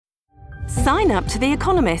Sign up to The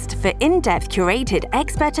Economist for in-depth curated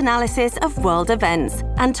expert analysis of world events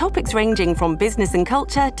and topics ranging from business and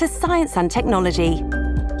culture to science and technology.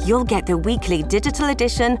 You'll get the weekly digital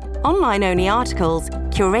edition, online-only articles,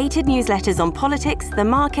 curated newsletters on politics, the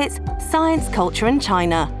markets, science, culture and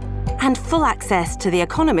China, and full access to The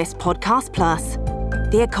Economist Podcast Plus.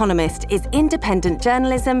 The Economist is independent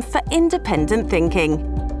journalism for independent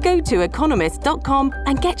thinking. Go to economist.com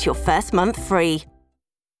and get your first month free.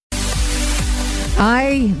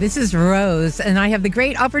 Hi, this is Rose, and I have the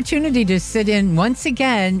great opportunity to sit in once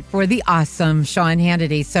again for the awesome Sean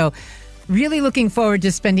Hannity. So really looking forward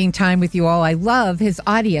to spending time with you all. I love his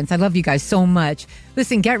audience. I love you guys so much.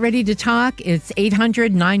 Listen, get ready to talk. It's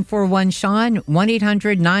 800-941-SEAN,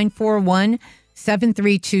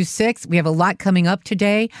 1-800-941-7326. We have a lot coming up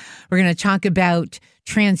today. We're going to talk about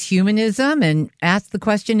transhumanism and ask the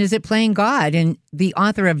question, is it playing God? And the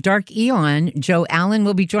author of Dark Eon, Joe Allen,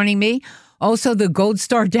 will be joining me. Also, the Gold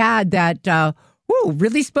Star dad that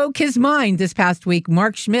really spoke his mind this past week,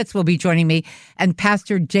 Mark Schmitz, will be joining me, and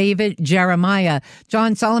Pastor David Jeremiah.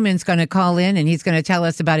 John Solomon's going to call in, and he's going to tell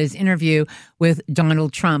us about his interview with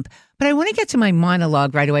Donald Trump. But I want to get to my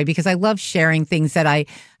monologue right away because I love sharing things that I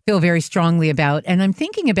feel very strongly about. And I'm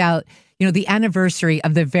thinking about, the anniversary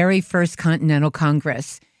of the very first Continental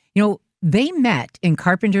Congress. They met in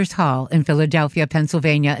Carpenter's Hall in Philadelphia,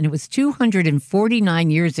 Pennsylvania, and it was 249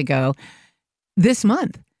 years ago this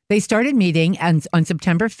month. They started meeting on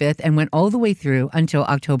September 5th and went all the way through until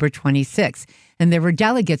October 26th. And there were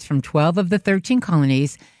delegates from 12 of the 13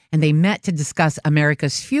 colonies, and they met to discuss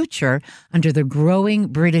America's future under the growing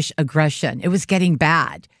British aggression. It was getting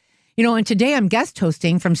bad. And today I'm guest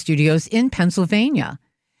hosting from studios in Pennsylvania,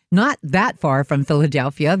 not that far from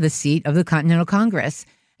Philadelphia, the seat of the Continental Congress.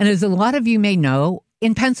 And as a lot of you may know,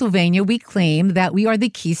 in Pennsylvania, we claim that we are the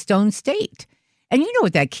Keystone State. And you know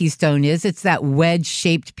what that keystone is. It's that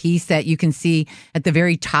wedge-shaped piece that you can see at the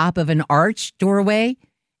very top of an arch doorway.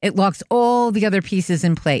 It locks all the other pieces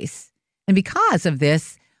in place. And because of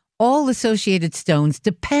this, all associated stones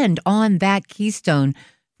depend on that keystone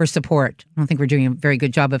for support. I don't think we're doing a very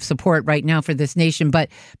good job of support right now for this nation, but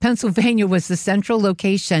Pennsylvania was the central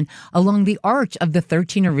location along the arch of the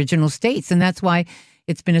 13 original states. And that's why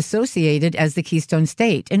it's been associated as the Keystone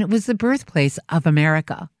State. And it was the birthplace of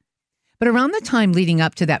America. But around the time leading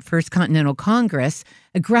up to that first Continental Congress,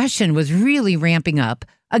 aggression was really ramping up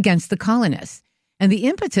against the colonists. And the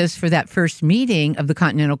impetus for that first meeting of the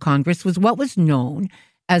Continental Congress was what was known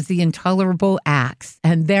as the Intolerable Acts.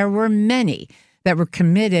 And there were many that were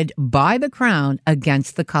committed by the Crown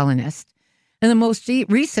against the colonists. And the most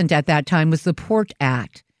recent at that time was the Port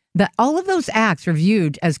Act. All of those acts were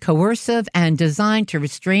viewed as coercive and designed to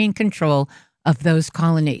restrain control of those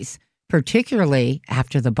colonies, particularly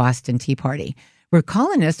after the Boston Tea Party, where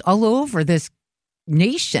colonists all over this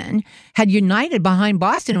nation had united behind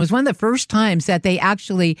Boston. It was one of the first times that they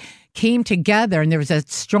actually came together and there was a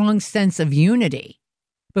strong sense of unity.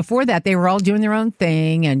 Before that, they were all doing their own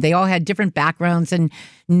thing and they all had different backgrounds and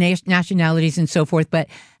nationalities and so forth. But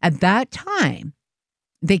at that time,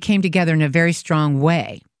 they came together in a very strong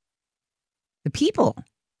way. The people,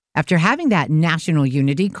 after having that national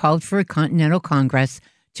unity, called for a Continental Congress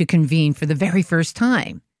to convene for the very first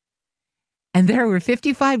time. And there were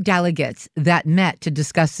 55 delegates that met to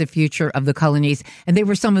discuss the future of the colonies. And they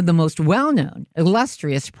were some of the most well-known,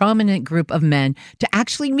 illustrious, prominent group of men to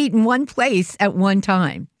actually meet in one place at one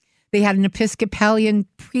time. They had an Episcopalian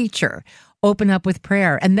preacher open up with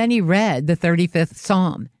prayer. And then he read the 35th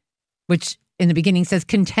Psalm, which in the beginning says,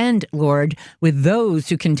 "Contend, Lord, with those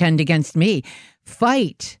who contend against me.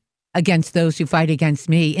 Fight against those who fight against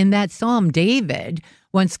me." In that psalm, David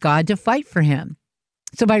wants God to fight for him.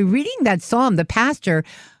 So by reading that psalm, the pastor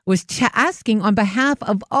was asking on behalf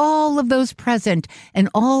of all of those present and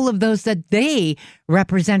all of those that they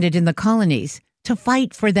represented in the colonies to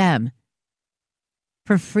fight for them,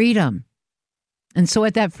 for freedom. And so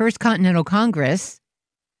at that first Continental Congress,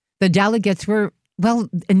 the delegates were,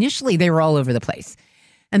 initially they were all over the place.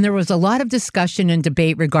 And there was a lot of discussion and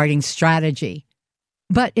debate regarding strategy.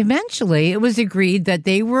 But eventually it was agreed that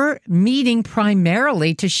they were meeting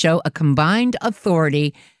primarily to show a combined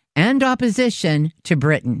authority and opposition to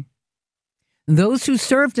Britain. Those who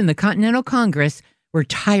served in the Continental Congress were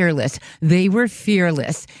tireless. They were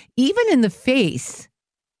fearless, even in the face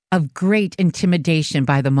of great intimidation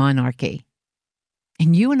by the monarchy.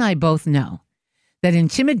 And you and I both know that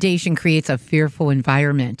intimidation creates a fearful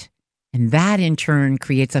environment, and that in turn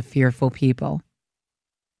creates a fearful people.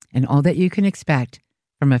 And all that you can expect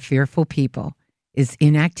from a fearful people is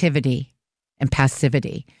inactivity and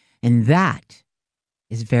passivity. And that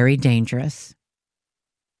is very dangerous.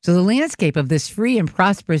 So the landscape of this free and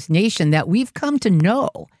prosperous nation that we've come to know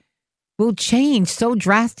will change so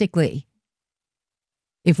drastically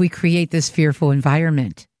if we create this fearful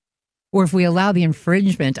environment, or if we allow the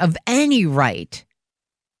infringement of any right,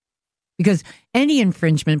 because any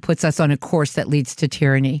infringement puts us on a course that leads to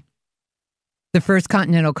tyranny. The First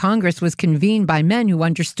Continental Congress was convened by men who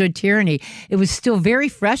understood tyranny. It was still very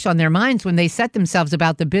fresh on their minds when they set themselves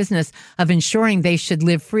about the business of ensuring they should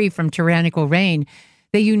live free from tyrannical reign.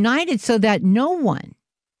 They united so that no one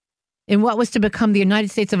in what was to become the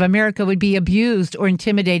United States of America would be abused or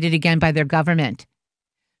intimidated again by their government.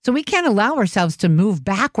 So we can't allow ourselves to move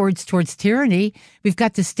backwards towards tyranny. We've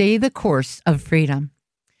got to stay the course of freedom.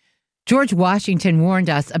 George Washington warned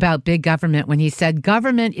us about big government when he said,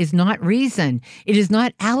 "Government is not reason. It is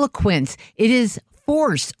not eloquence. It is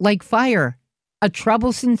force like fire, a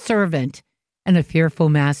troublesome servant, and a fearful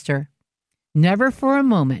master. Never for a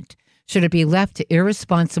moment should it be left to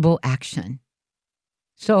irresponsible action."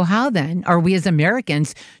 So how then are we as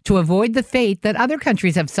Americans to avoid the fate that other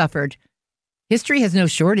countries have suffered? History has no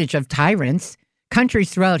shortage of tyrants. Countries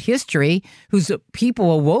throughout history whose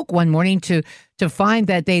people awoke one morning to find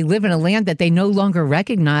that they live in a land that they no longer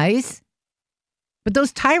recognize. But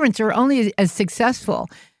those tyrants are only as successful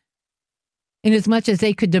in as much as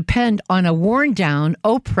they could depend on a worn down,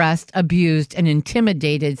 oppressed, abused, and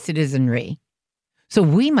intimidated citizenry. So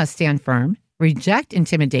we must stand firm, reject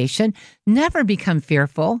intimidation, never become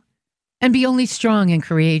fearful, and be only strong and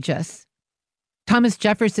courageous. Thomas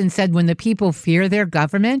Jefferson said, "When the people fear their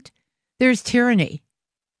government, there's tyranny."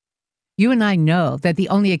 You and I know that the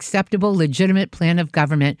only acceptable, legitimate plan of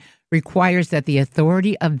government requires that the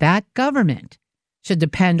authority of that government should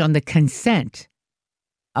depend on the consent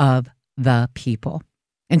of the people.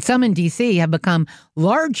 And some in D.C. have become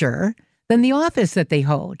larger than the office that they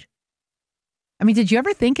hold. I mean, did you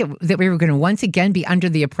ever think that we were going to once again be under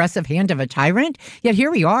the oppressive hand of a tyrant? Yet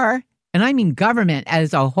here we are, and I mean government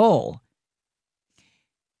as a whole.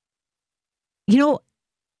 You know,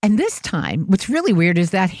 and this time, what's really weird is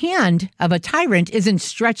that hand of a tyrant isn't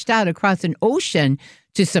stretched out across an ocean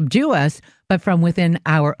to subdue us, but from within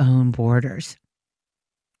our own borders.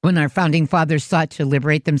 When our founding fathers sought to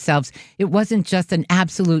liberate themselves, it wasn't just an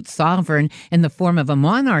absolute sovereign in the form of a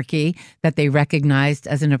monarchy that they recognized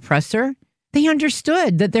as an oppressor. They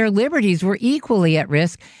understood that their liberties were equally at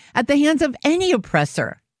risk at the hands of any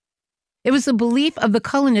oppressor. It was the belief of the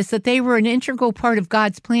colonists that they were an integral part of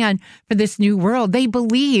God's plan for this new world. They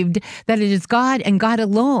believed that it is God and God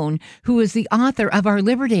alone who is the author of our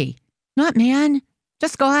liberty. Not man,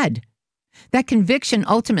 just God. That conviction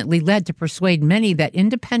ultimately led to persuade many that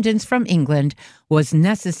independence from England was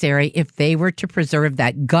necessary if they were to preserve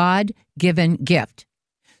that God-given gift.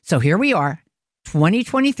 So here we are,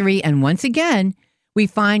 2023, and once again, we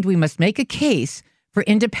find we must make a case for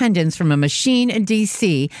independence from a machine in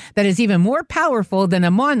D.C. that is even more powerful than a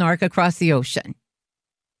monarch across the ocean.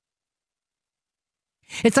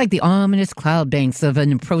 It's like the ominous cloud banks of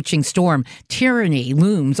an approaching storm. Tyranny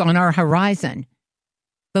looms on our horizon.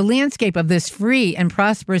 The landscape of this free and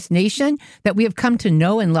prosperous nation that we have come to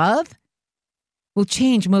know and love will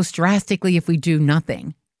change most drastically if we do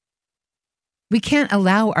nothing. We can't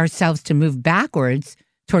allow ourselves to move backwards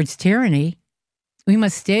towards tyranny. We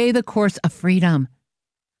must stay the course of freedom.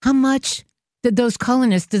 How much did those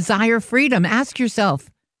colonists desire freedom? Ask yourself.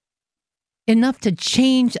 Enough to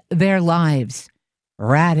change their lives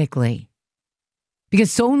radically. Because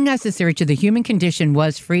so necessary to the human condition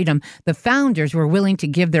was freedom, the founders were willing to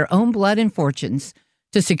give their own blood and fortunes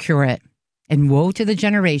to secure it. And woe to the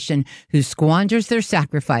generation who squanders their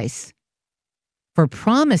sacrifice for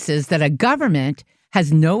promises that a government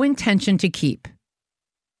has no intention to keep.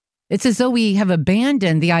 It's as though we have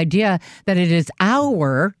abandoned the idea that it is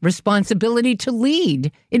our responsibility to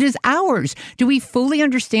lead. It is ours. Do we fully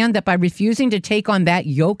understand that by refusing to take on that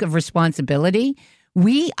yoke of responsibility,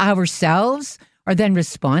 we ourselves are then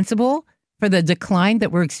responsible for the decline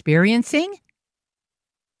that we're experiencing?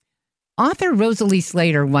 Author Rosalie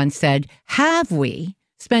Slater once said, "Have we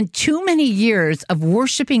spent too many years of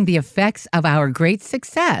worshiping the effects of our great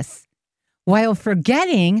success while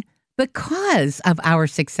forgetting the cause of our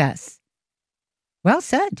success?" Well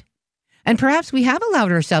said. And perhaps we have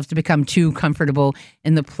allowed ourselves to become too comfortable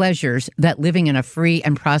in the pleasures that living in a free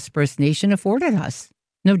and prosperous nation afforded us.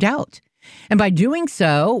 No doubt. And by doing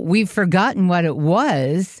so, we've forgotten what it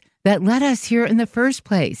was that led us here in the first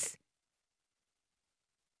place.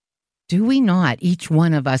 Do we not, each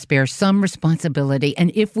one of us, bear some responsibility?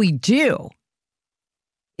 And if we do,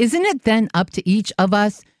 isn't it then up to each of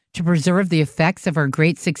us to preserve the effects of our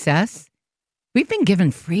great success? We've been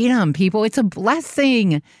given freedom, people. It's a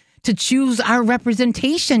blessing. to choose our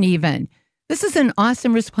representation even. This is an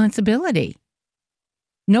awesome responsibility.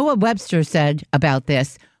 Noah Webster said about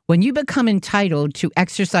this, when you become entitled to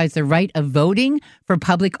exercise the right of voting for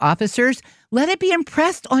public officers, let it be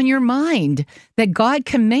impressed on your mind that God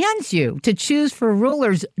commands you to choose for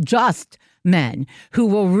rulers just men who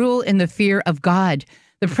will rule in the fear of God.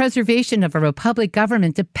 The preservation of a republic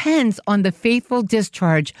government depends on the faithful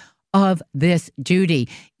discharge of this duty.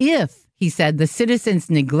 If, he said, the citizens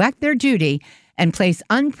neglect their duty and place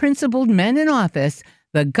unprincipled men in office,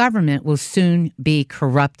 the government will soon be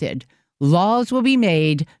corrupted. Laws will be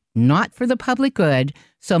made not for the public good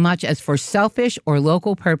so much as for selfish or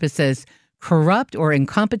local purposes. Corrupt or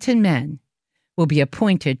incompetent men will be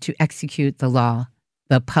appointed to execute the law.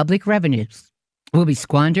 The public revenues will be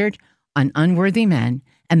squandered on unworthy men,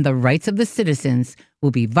 and the rights of the citizens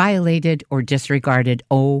will be violated or disregarded.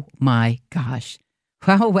 Oh my gosh.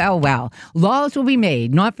 Well. Laws will be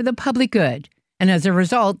made not for the public good, and as a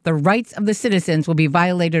result, the rights of the citizens will be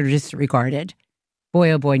violated or disregarded.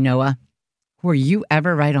 Boy, oh boy, Noah, were you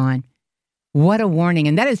ever right on? What a warning.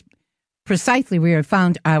 And that is precisely where we have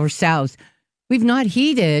found ourselves. We've not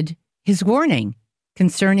heeded his warning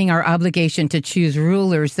concerning our obligation to choose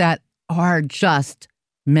rulers that are just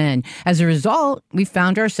men. As a result, we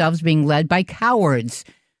found ourselves being led by cowards,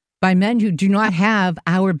 by men who do not have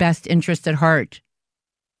our best interest at heart.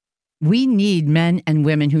 We need men and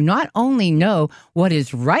women who not only know what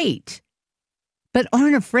is right, but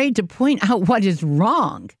aren't afraid to point out what is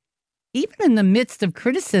wrong, even in the midst of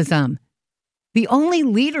criticism. The only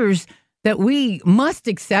leaders that we must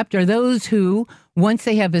accept are those who, once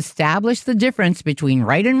they have established the difference between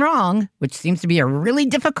right and wrong, which seems to be a really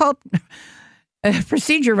difficult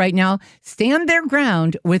procedure right now, stand their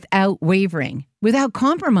ground without wavering, without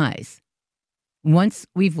compromise. Once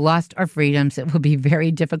we've lost our freedoms, it will be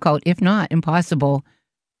very difficult, if not impossible,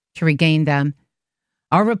 to regain them.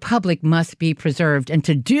 Our republic must be preserved, and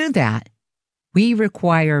to do that, we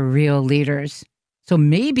require real leaders. So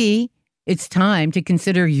maybe it's time to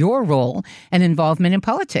consider your role and involvement in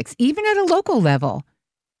politics, even at a local level.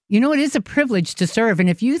 You know, it is a privilege to serve, and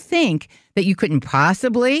if you think that you couldn't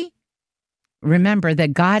possibly, remember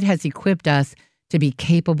that God has equipped us to be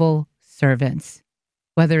capable servants,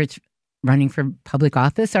 whether it's running for public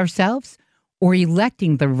office ourselves or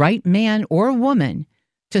electing the right man or woman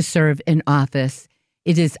to serve in office.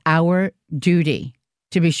 It is our duty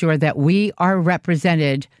to be sure that we are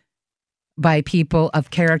represented by people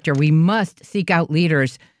of character. We must seek out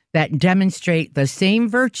leaders that demonstrate the same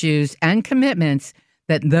virtues and commitments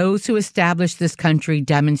that those who established this country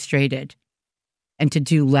demonstrated. And to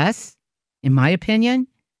do less, in my opinion,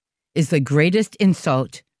 is the greatest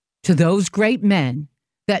insult to those great men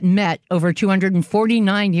that met over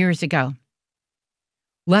 249 years ago.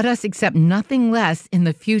 Let us accept nothing less in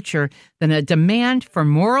the future than a demand for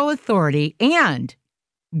moral authority and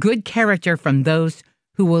good character from those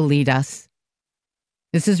who will lead us.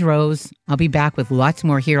 This is Rose. I'll be back with lots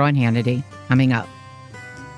more here on Hannity coming up.